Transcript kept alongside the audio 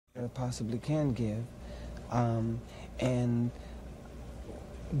I possibly can give, and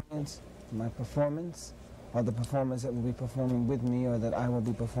my performance, or the performers that will be performing with me, or that I will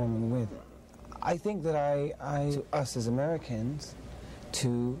be performing with. I think that us as Americans,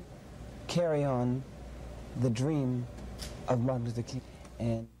 to carry on the dream of Martin Luther King.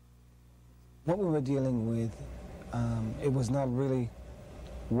 And what we were dealing with, it was not really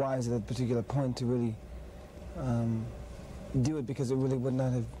wise at that particular point to really do it, because it really would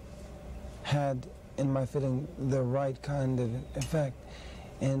not have had, in my feeling, the right kind of effect.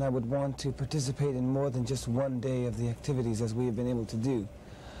 And I would want to participate in more than just one day of the activities, as we have been able to do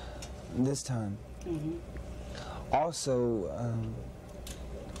this time. Mm-hmm. Also,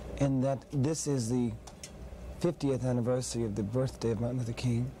 in that this is the 50th anniversary of the birthday of Martin Luther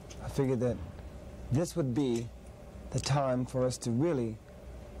King, I figured that this would be the time for us to really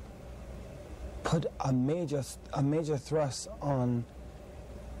put a major thrust on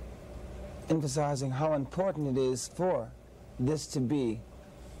emphasizing how important it is for this to be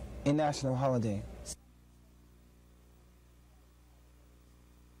a national holiday.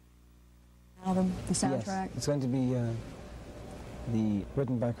 Album, the soundtrack? Yes, it's going to be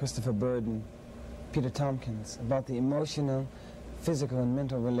written by Christopher Bird and Peter Tompkins, about the emotional, physical, and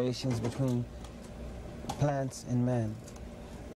mental relations between plants and man.